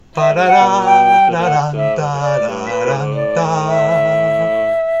Welcome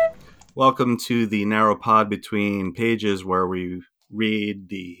to the Narrow Pod Between Pages, where we read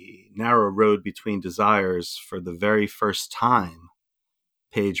The Narrow Road Between Desires for the very first time,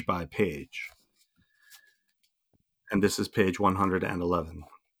 page by page. And this is page 111.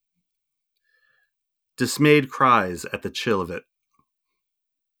 Dismayed cries at the chill of it.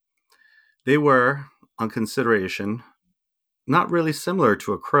 They were, on consideration, not really similar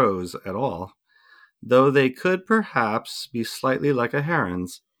to a crow's at all, though they could perhaps be slightly like a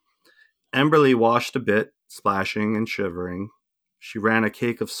heron's. Emberly washed a bit, splashing and shivering. She ran a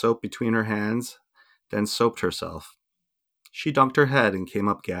cake of soap between her hands, then soaped herself. She dunked her head and came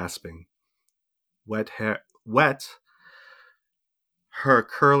up gasping. Wet, her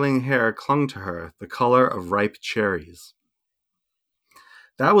curling hair clung to her, the color of ripe cherries.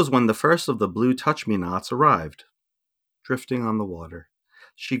 That was when the first of the blue touch-me-nots arrived, drifting on the water.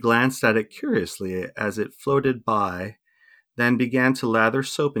 She glanced at it curiously as it floated by, then began to lather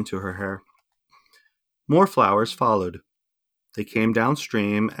soap into her hair. More flowers followed. They came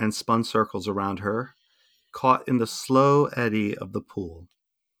downstream and spun circles around her, caught in the slow eddy of the pool.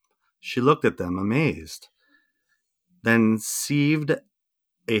 She looked at them, amazed, then sieved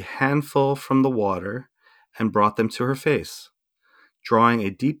a handful from the water and brought them to her face, drawing a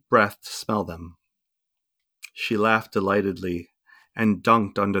deep breath to smell them. She laughed delightedly and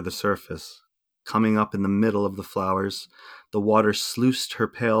dunked under the surface. Coming up in the middle of the flowers, the water sluiced her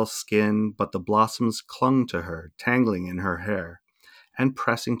pale skin, but the blossoms clung to her, tangling in her hair and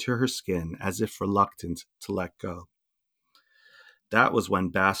pressing to her skin as if reluctant to let go. That was when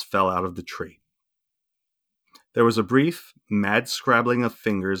Bass fell out of the tree. There was a brief, mad scrabbling of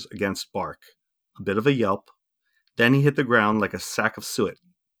fingers against bark, a bit of a yelp. Then he hit the ground like a sack of suet.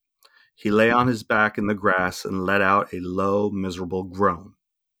 He lay on his back in the grass and let out a low, miserable groan.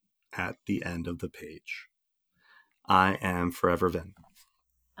 At the end of the page. I am Forever Vin.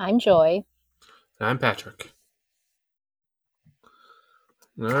 I'm Joy. And I'm Patrick.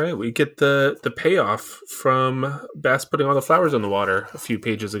 All right, we get the payoff from Bass putting all the flowers in the water a few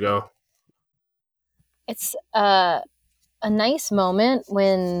pages ago. It's a nice moment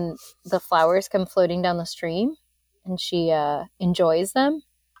when the flowers come floating down the stream and she enjoys them.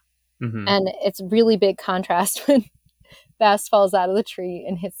 Mm-hmm. And it's really big contrast when Bass falls out of the tree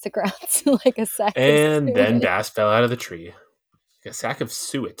and hits the ground like a sack of suet. And then Bass fell out of the tree. Like a sack of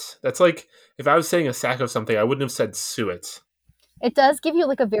suet. That's like, if I was saying a sack of something, I wouldn't have said suet. It does give you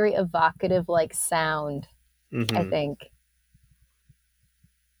like a very evocative like sound, mm-hmm. I think.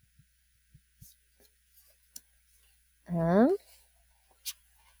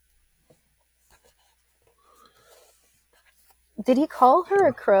 Did he call her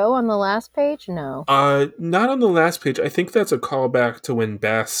a crow on the last page? No. Not on the last page. I think that's a callback to when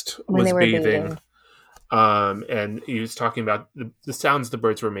Bast was bathing. And he was talking about the sounds the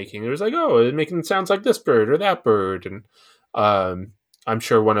birds were making. It was like, oh, it's making sounds like this bird or that bird. And I'm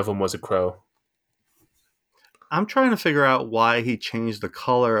sure one of them was a crow. I'm trying to figure out why he changed the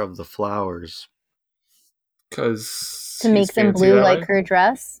color of the flowers. Because to make them blue like her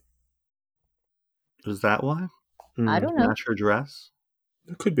dress? Is that why? I don't know. Match her dress?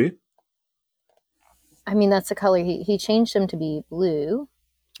 It could be. I mean, that's the color. He changed them to be blue.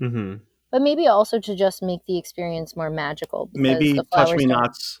 Mm-hmm. But maybe also to just make the experience more magical. Maybe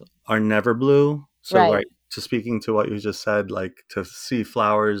touch-me-nots are never blue. So, right, to speaking to what you just said, like to see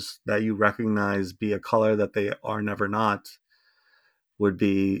flowers that you recognize be a color that they are never not would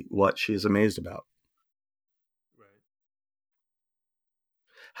be what she's amazed about. Right.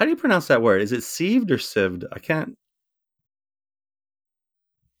 How do you pronounce that word? Is it sieved or sieved? I can't.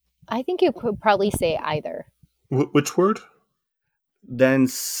 I think you could probably say either. Which word? Then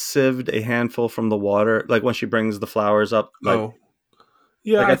sieved a handful from the water, like when she brings the flowers up.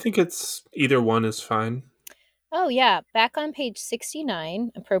 Yeah, I think it's either one is fine. Oh, yeah. Back on page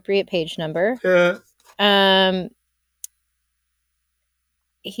 69, appropriate page number. Yeah.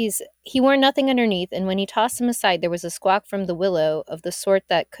 He wore nothing underneath, and when he tossed them aside, there was a squawk from the willow of the sort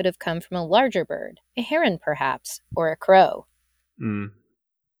that could have come from a larger bird, a heron perhaps, or a crow. Mm.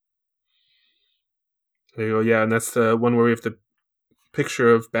 There you go. Yeah, and that's the one where we have the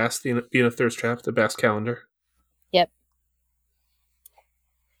picture of Bass being a thirst trap, the Bass calendar. Yep.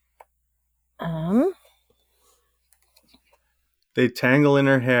 They tangle in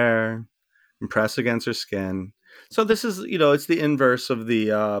her hair and press against her skin. So this is, it's the inverse of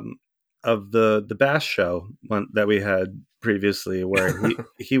the Bass show that we had previously, where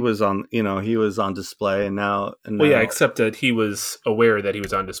he was on, he was on display, and now. Well, yeah, except that he was aware that he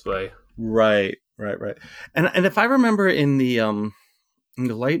was on display. Right. And if I remember in the in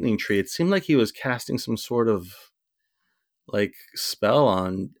the lightning tree, it seemed like he was casting some sort of like spell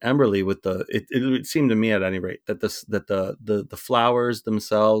on Emberly with it seemed to me at any rate that the flowers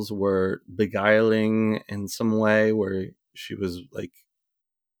themselves were beguiling in some way, where she was like,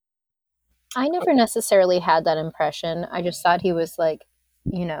 I never necessarily had that impression. I just thought he was like,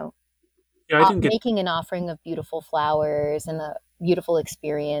 making an offering of beautiful flowers and a beautiful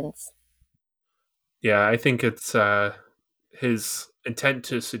experience. Yeah, I think it's his intent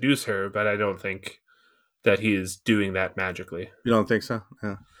to seduce her, but I don't think that he is doing that magically. You don't think so?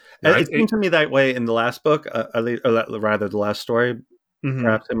 Yeah. No, it seemed to me that way in the last book, or rather the last story. Mm-hmm.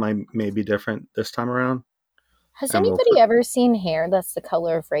 Perhaps it may be different this time around. Has anybody ever seen hair that's the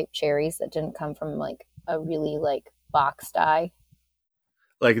color of ripe cherries that didn't come from like a really like box dye?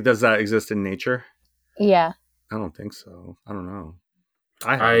 Like, does that exist in nature? Yeah. I don't think so. I don't know.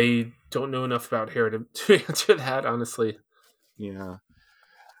 I don't know enough about hair to answer that, honestly. Yeah.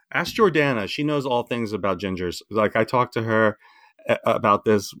 Ask Jordana. She knows all things about gingers. Like, I talked to her about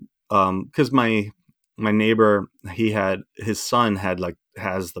this because my neighbor, his son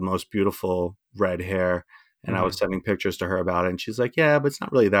has the most beautiful red hair, and I was sending pictures to her about it, and she's like, yeah, but it's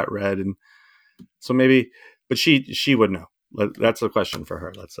not really that red. And so maybe, but she would know. That's a question for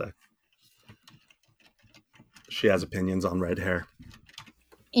her, let's say. She has opinions on red hair.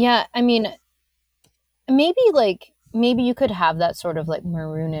 Yeah, I mean, maybe you could have that sort of like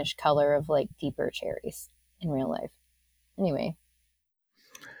maroonish color of like deeper cherries in real life. Anyway.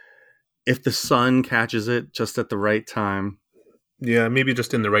 If the sun catches it just at the right time. Yeah, maybe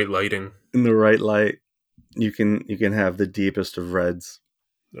just in the right lighting. In the right light, you can have the deepest of reds.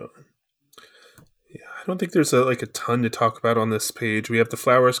 Yeah, I don't think there's a ton to talk about on this page. We have the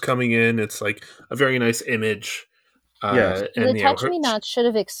flowers coming in. It's like a very nice image. Yes. The touch-me-nots should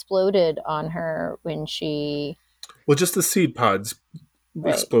have exploded on her when she... Well, just the seed pods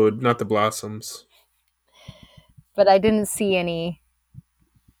explode, not the blossoms. But I didn't see any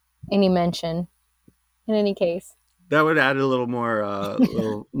mention in any case. That would add a little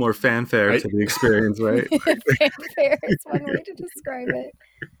more fanfare to the experience, right? Fanfare is one way to describe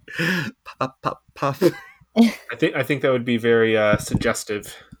it. Pop, pop, pop. I think that would be very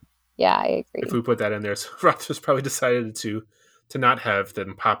suggestive. Yeah, I agree. If we put that in there, so Rothfuss probably decided to not have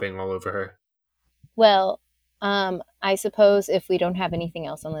them popping all over her. Well, I suppose if we don't have anything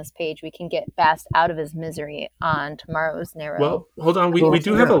else on this page, we can get Bast out of his misery on tomorrow's narrow. Well, hold on. We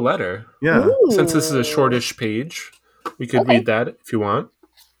do have a letter. Yeah. Ooh. Since this is a shortish page, we could read that if you want.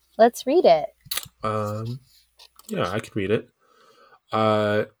 Let's read it. Yeah, I can read it.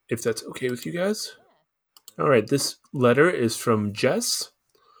 If that's okay with you guys. All right. This letter is from Jess.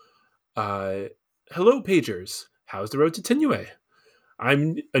 Hello, Pagers. How's the road to Tinue?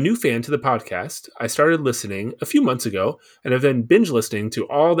 I'm a new fan to the podcast. I started listening a few months ago and have been binge listening to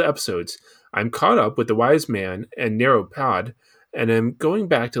all the episodes. I'm caught up with The Wise Man and Narrow Pod, and I'm going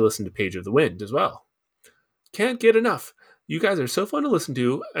back to listen to Page of the Wind as well. Can't get enough. You guys are so fun to listen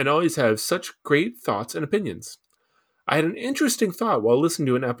to and always have such great thoughts and opinions. I had an interesting thought while listening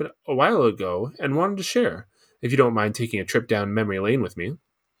to an episode a while ago and wanted to share, if you don't mind taking a trip down memory lane with me.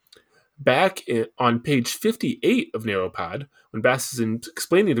 Back on page 58 of Narrowpod, when Bass is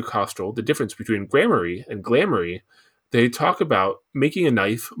explaining to Kostrel the difference between gramarye and glamory, they talk about making a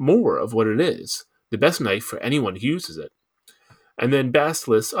knife more of what it is, the best knife for anyone who uses it. And then Bass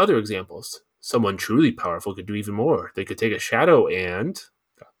lists other examples. Someone truly powerful could do even more. They could take a shadow and...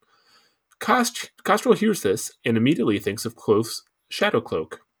 Kostrel hears this and immediately thinks of Cloth's shadow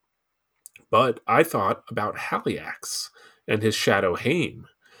cloak. But I thought about Haliax and his shadow Haim.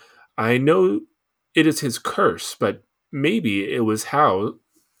 I know it is his curse, but maybe it was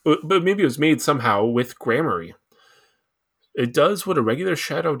made somehow with gramarye. It does what a regular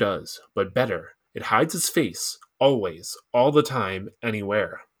shadow does, but better. It hides its face, always, all the time,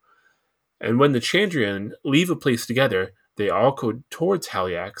 anywhere. And when the Chandrian leave a place together, they all go towards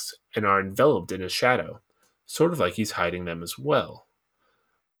Haliax and are enveloped in his shadow, sort of like he's hiding them as well.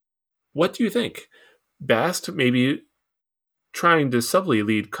 What do you think? Bast maybe trying to subtly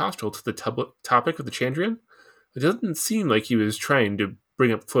lead Kostrel to the topic of the Chandrian? It doesn't seem like he was trying to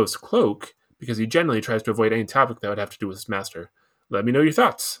bring up Cloth's cloak, because he generally tries to avoid any topic that would have to do with his master. Let me know your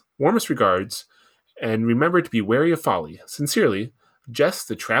thoughts. Warmest regards, and remember to be wary of folly. Sincerely, Jess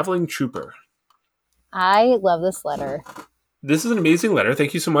the Traveling Trooper. I love this letter. This is an amazing letter.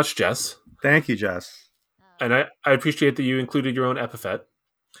 Thank you so much, Jess. Thank you, Jess. And I appreciate that you included your own epithet.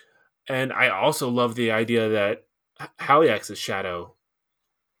 And I also love the idea that Haliax's shadow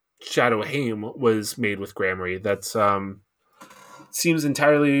Haim was made with gramarye. That's seems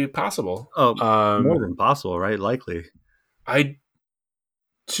entirely possible. Oh, more than possible, right? Likely. I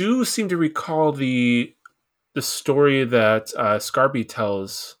do seem to recall the story that Scarby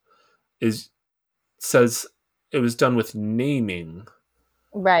tells says it was done with naming.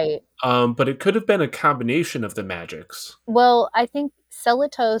 Right. But it could have been a combination of the magics. Well, I think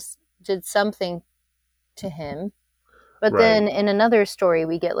Celatos did something to him. But Right. then in another story,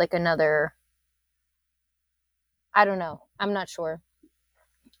 we get like another... I don't know. I'm not sure.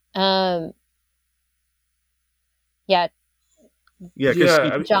 Yeah. Yeah,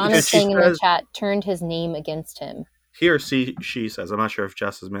 because John is saying in the chat, turned his name against him. Here, she says, I'm not sure if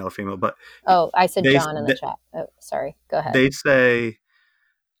Jess is male or female, but... Oh, I said John in the chat. Oh, sorry. Go ahead. They say,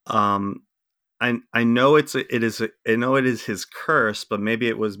 I know it is his curse, but maybe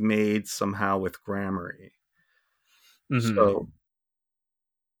it was made somehow with gramarye. Mm-hmm. So,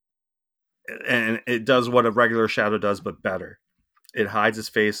 and it does what a regular shadow does, but better. It hides his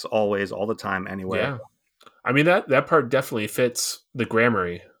face always, all the time, anywhere. Yeah. I mean, that part definitely fits the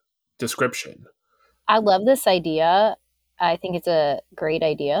gramarye description. I love this idea. I think it's a great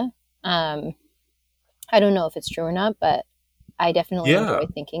idea. I don't know if it's true or not, but I definitely enjoy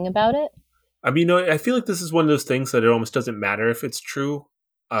thinking about it. I mean, I feel like this is one of those things that it almost doesn't matter if it's true.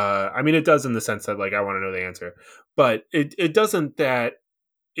 I mean, it does in the sense that, like, I want to know the answer, but it doesn't that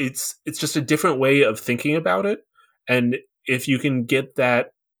it's just a different way of thinking about it. And if you can get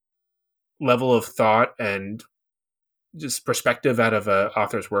that level of thought and just perspective out of an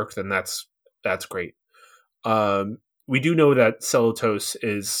author's work, then that's great. We do know that Celatos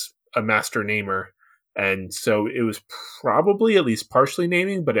is a master namer, and so it was probably at least partially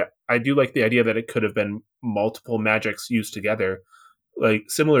naming, but I do like the idea that it could have been multiple magics used together, like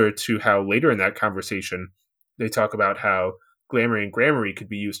similar to how later in that conversation they talk about how glamour and gramarye could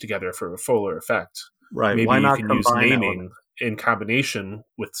be used together for a fuller effect. Right. Maybe why not you can use naming in combination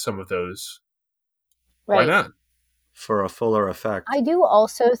with some of those. Right. Why not? For a fuller effect. I do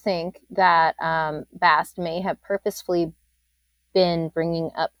also think that Bast may have purposefully been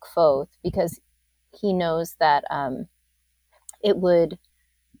bringing up Kvothe because he knows that it would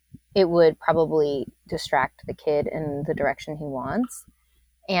probably distract the kid in the direction he wants.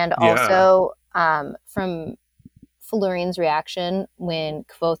 And also from Felurian's reaction when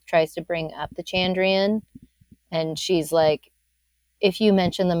Kvothe tries to bring up the Chandrian, and she's like, if you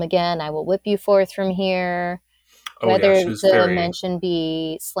mention them again, I will whip you forth from here. Whether the mention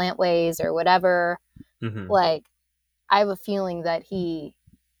be slantways or whatever. Mm-hmm. Like, I have a feeling that he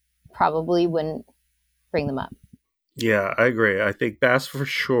probably wouldn't bring them up. Yeah, I agree. I think Bast for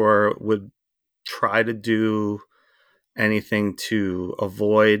sure would try to do anything to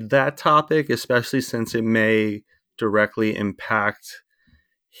avoid that topic, especially since it may directly impact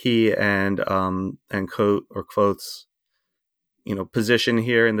he and Kvothe's, position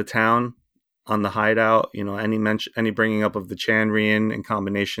here in the town on the hideout. Any bringing up of the Chandrian in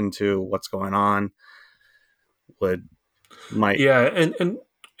combination to what's going on might. Yeah,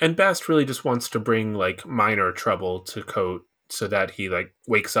 and Bast really just wants to bring like minor trouble to Kvothe so that he like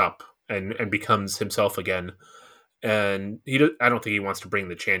wakes up and becomes himself again. And I don't think he wants to bring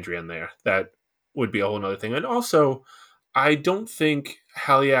the Chandrian there. That would be a whole other thing. And also, I don't think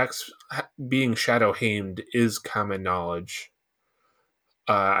Haliax being shadow-hamed is common knowledge.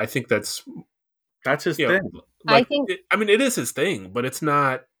 I think that's his thing. Like, it is his thing, but it's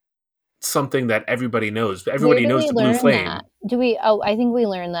not something that everybody knows. Everybody knows the blue flame. That? Do we? Oh, I think we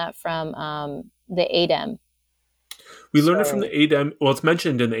learned that from the Adem. We learned it from the Adem. Well, it's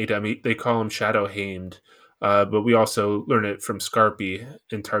mentioned in the Adem. They call him shadow-hamed. But we also learn it from Scarpy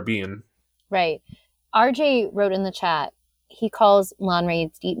and Tarbean. Right. RJ wrote in the chat, he calls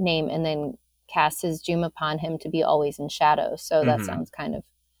Lanray's deep name and then casts his doom upon him to be always in shadow. So that sounds kind of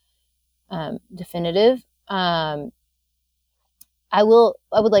definitive. I would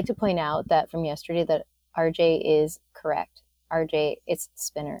like to point out that from yesterday that RJ is correct. RJ, it's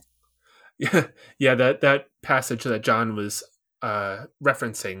Spinner. Yeah, that passage that John was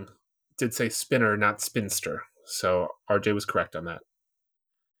referencing did say spinner, not spinster. So RJ was correct on that.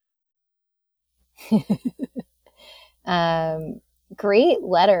 Great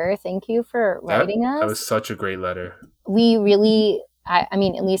letter. Thank you for writing us. That was such a great letter. We really, I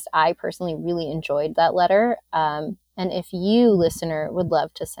mean, at least I personally really enjoyed that letter. And if you, listener, would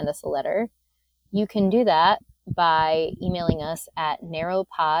love to send us a letter, you can do that by emailing us at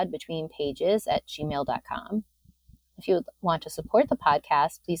narrowpodbetweenpages@gmail.com. If you would want to support the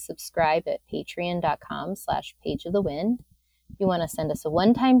podcast, please subscribe at patreon.com/pageofthewind. If you want to send us a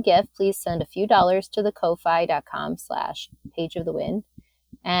one-time gift, please send a few dollars to the ko-fi.com/pageofthewind.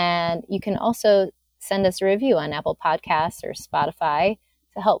 And you can also send us a review on Apple Podcasts or Spotify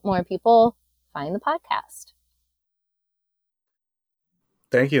to help more people find the podcast.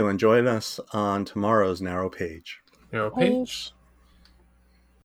 Thank you, and join us on tomorrow's Narrow Page. Narrow Page.